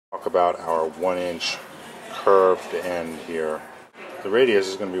Talk about our 1-inch curved end here. The radius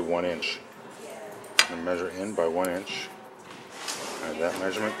is going to be 1 inch. I'm going to measure in by 1 inch. Add that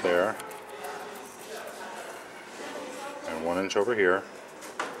measurement there. And 1 inch over here.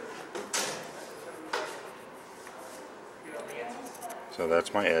 So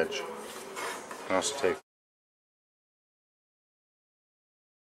that's my edge. I can also take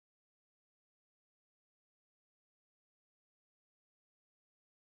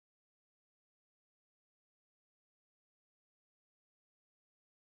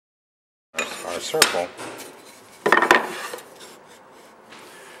our circle.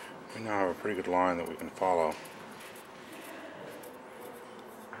 We now have a pretty good line that we can follow.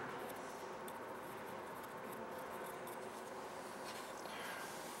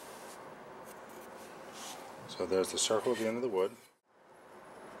 So there's the circle at the end of the wood.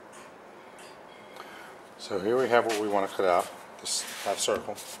 So here we have what we want to cut out, this half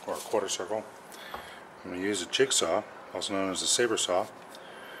circle or a quarter circle. I'm going to use a jigsaw, also known as a saber saw.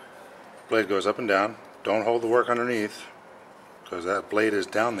 Blade goes up and down. Don't hold the work underneath because that blade is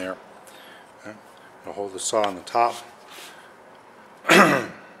down there. Okay. I'll hold the saw on the top.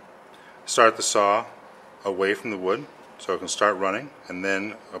 Start the saw away from the wood so it can start running, and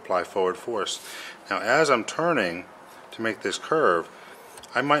then apply forward force. Now as I'm turning to make this curve,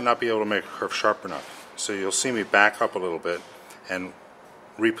 I might not be able to make a curve sharp enough. So you'll see me back up a little bit and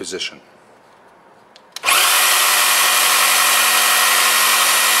reposition.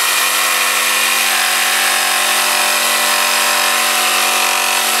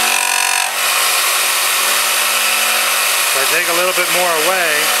 So I take a little bit more away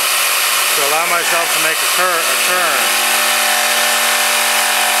to allow myself to make a turn.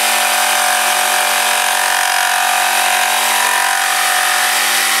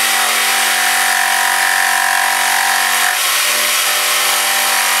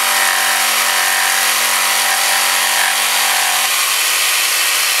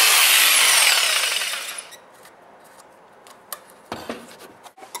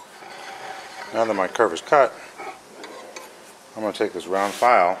 Now that my curve is cut, I'm going to take this round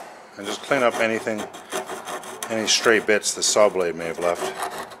file and just clean up any stray bits the saw blade may have left.